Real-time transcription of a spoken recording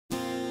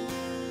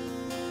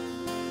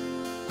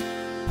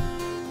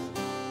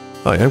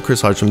Hi, I'm Chris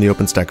Hodge from the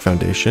OpenStack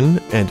Foundation,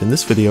 and in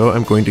this video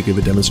I'm going to give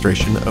a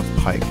demonstration of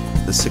Pike,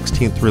 the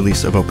 16th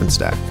release of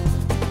OpenStack.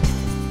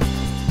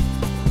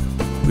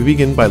 We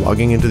begin by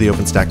logging into the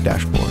OpenStack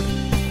dashboard.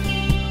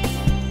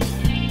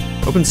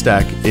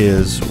 OpenStack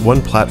is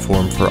one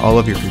platform for all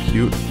of your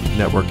compute,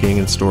 networking,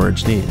 and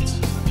storage needs.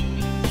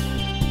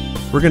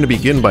 We're going to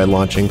begin by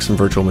launching some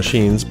virtual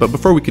machines, but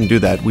before we can do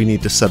that, we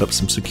need to set up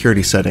some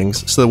security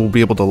settings so that we'll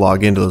be able to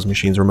log into those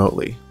machines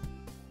remotely.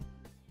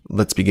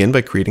 Let's begin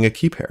by creating a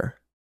key pair.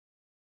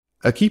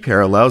 A key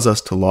pair allows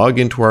us to log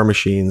into our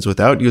machines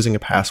without using a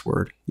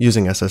password,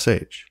 using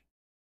SSH.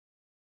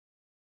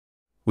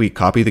 We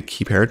copy the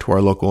key pair to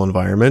our local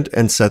environment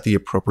and set the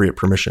appropriate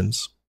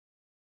permissions.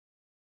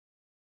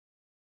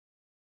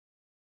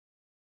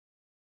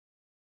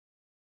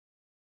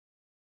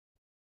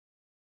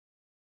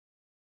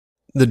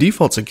 The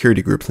default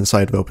security groups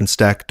inside of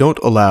OpenStack don't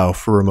allow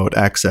for remote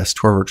access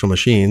to our virtual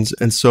machines,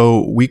 and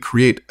so we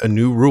create a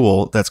new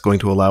rule that's going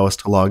to allow us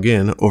to log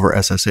in over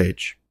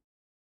SSH.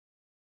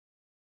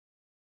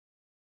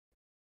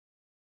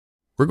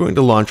 We're going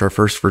to launch our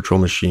first virtual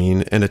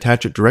machine and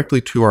attach it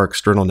directly to our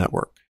external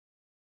network.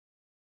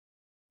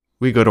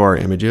 We go to our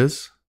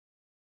images,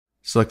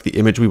 select the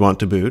image we want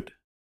to boot,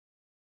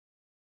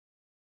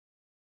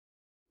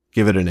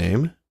 give it a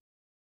name,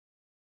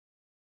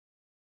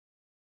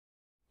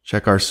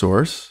 check our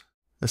source,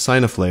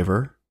 assign a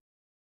flavor,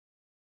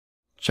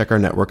 check our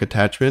network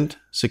attachment,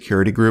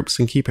 security groups,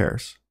 and key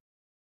pairs.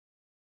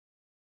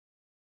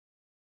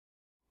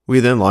 We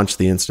then launch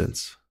the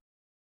instance.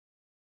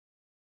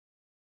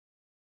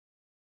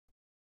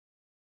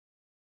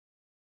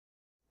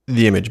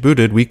 The image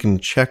booted, we can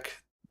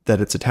check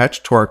that it's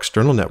attached to our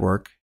external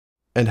network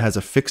and has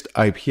a fixed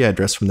IP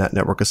address from that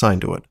network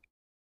assigned to it.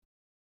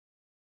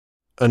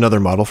 Another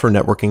model for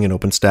networking in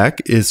OpenStack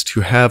is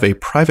to have a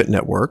private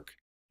network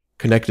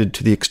connected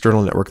to the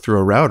external network through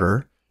a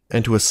router,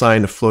 and to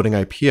assign a floating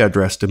IP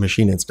address to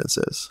machine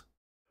instances.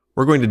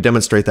 We're going to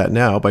demonstrate that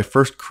now by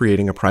first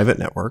creating a private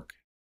network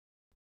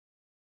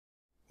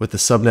with the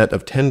subnet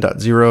of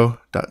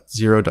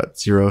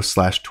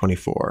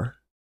 10.0.0.0/24.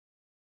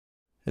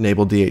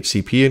 Enable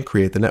DHCP and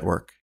create the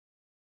network.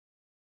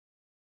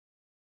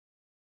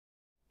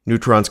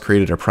 Neutron's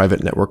created a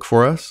private network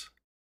for us.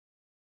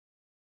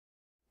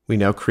 We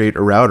now create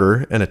a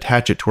router and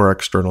attach it to our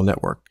external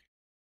network.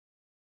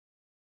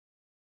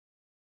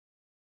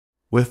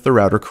 With the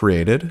router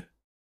created,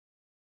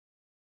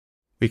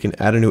 we can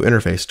add a new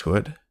interface to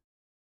it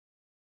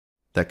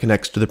that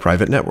connects to the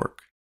private network.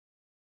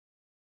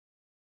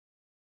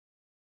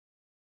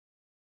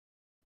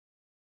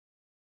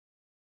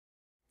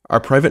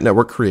 Our private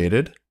network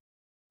created,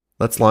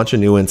 let's launch a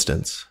new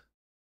instance.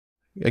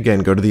 Again,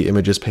 go to the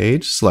images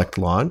page, select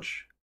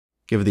launch,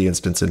 give the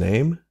instance a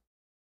name,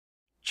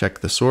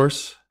 check the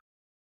source,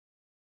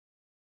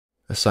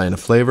 assign a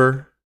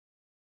flavor,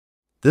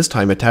 this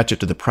time attach it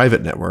to the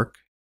private network,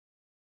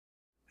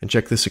 and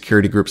check the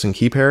security groups and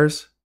key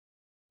pairs,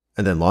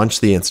 and then launch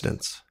the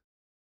instance.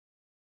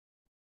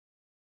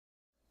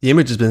 The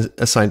image has been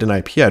assigned an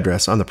IP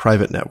address on the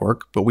private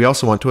network, but we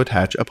also want to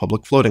attach a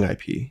public floating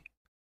IP.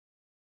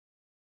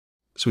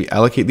 So we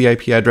allocate the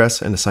IP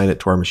address and assign it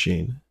to our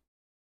machine.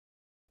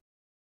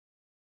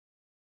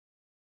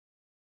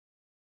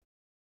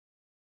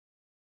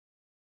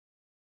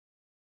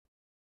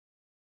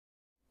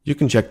 You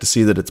can check to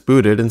see that it's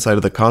booted inside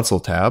of the console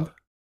tab.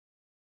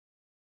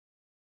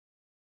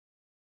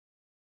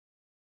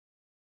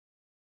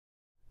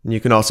 And you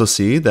can also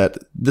see that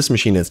this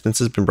machine instance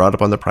has been brought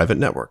up on the private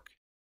network.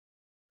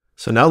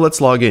 So now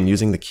let's log in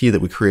using the key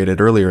that we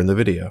created earlier in the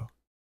video.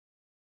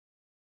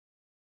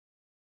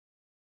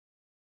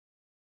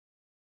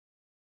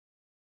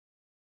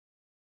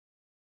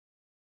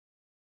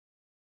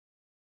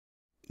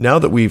 Now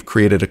that we've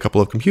created a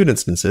couple of compute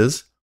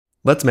instances,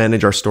 let's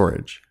manage our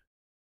storage.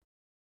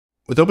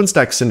 With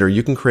OpenStack Cinder,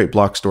 you can create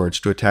block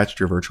storage to attach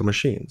to your virtual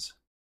machines.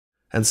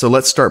 And so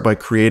let's start by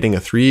creating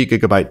a 3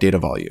 GB data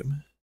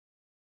volume.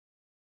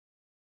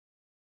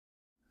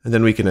 And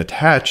then we can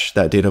attach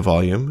that data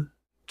volume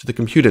to the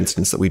compute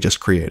instance that we just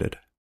created.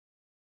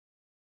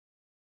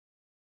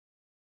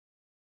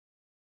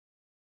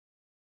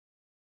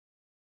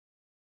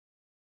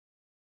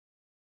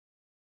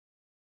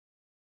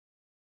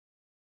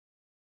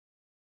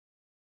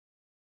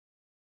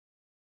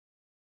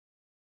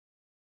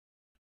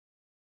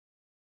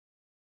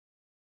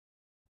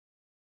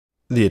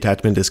 The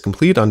attachment is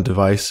complete on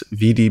device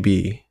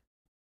VDB.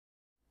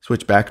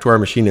 Switch back to our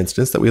machine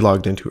instance that we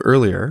logged into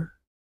earlier.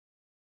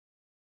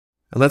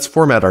 And let's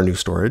format our new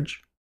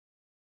storage.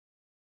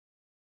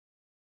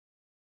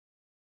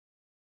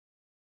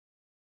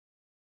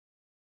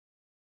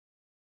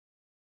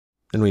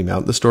 Then we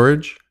mount the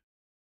storage.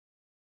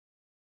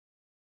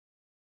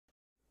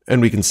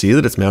 And we can see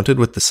that it's mounted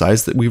with the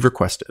size that we've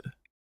requested.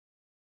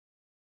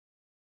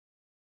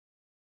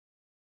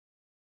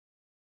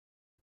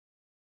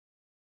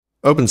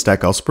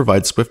 OpenStack also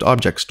provides Swift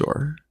Object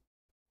Store.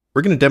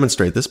 We're going to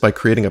demonstrate this by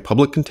creating a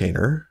public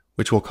container,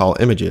 which we'll call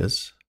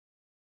images,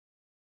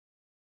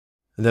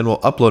 and then we'll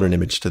upload an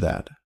image to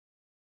that.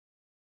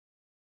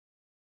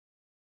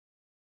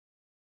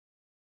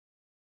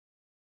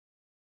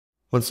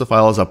 Once the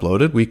file is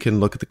uploaded, we can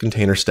look at the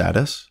container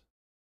status,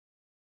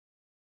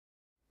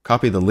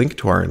 copy the link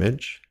to our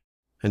image,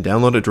 and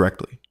download it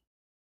directly.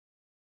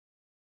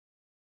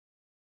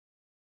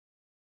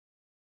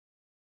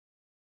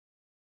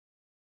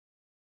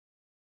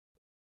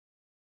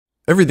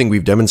 Everything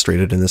we've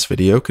demonstrated in this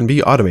video can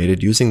be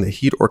automated using the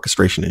heat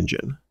orchestration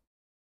engine.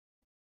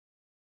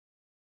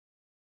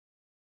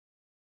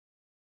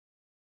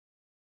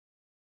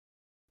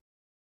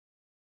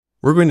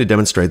 We're going to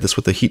demonstrate this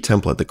with a heat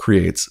template that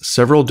creates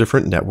several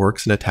different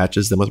networks and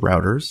attaches them with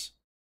routers,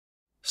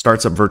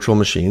 starts up virtual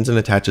machines and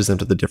attaches them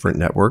to the different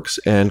networks,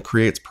 and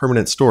creates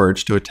permanent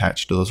storage to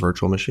attach to those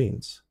virtual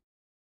machines.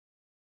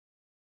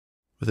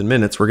 Within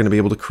minutes, we're going to be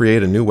able to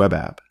create a new web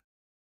app.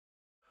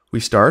 We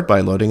start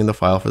by loading in the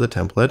file for the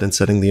template and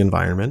setting the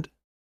environment,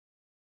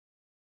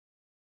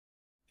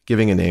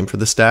 giving a name for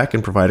the stack,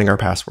 and providing our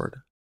password.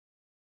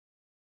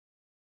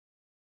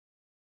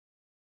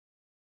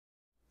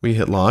 We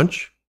hit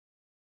launch,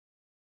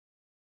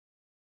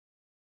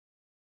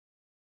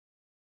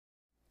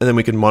 and then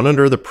we can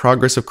monitor the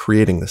progress of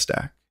creating the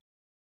stack.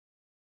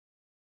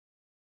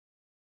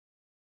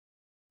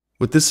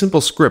 With this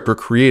simple script, we're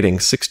creating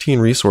 16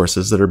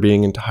 resources that are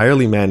being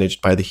entirely managed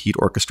by the heat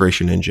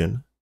orchestration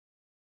engine.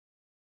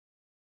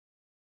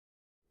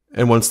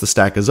 And once the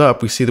stack is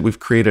up, we see that we've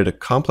created a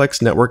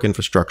complex network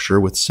infrastructure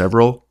with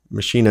several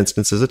machine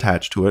instances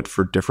attached to it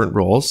for different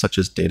roles, such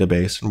as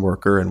database and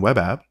worker and web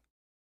app.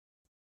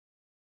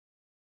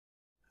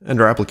 And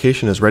our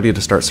application is ready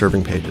to start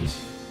serving pages.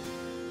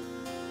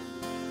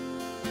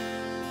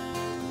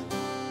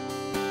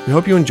 We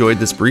hope you enjoyed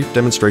this brief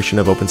demonstration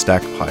of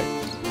OpenStack Pike.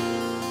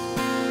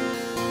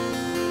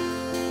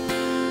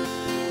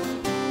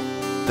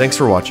 Thanks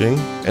for watching,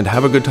 and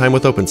have a good time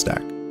with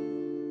OpenStack.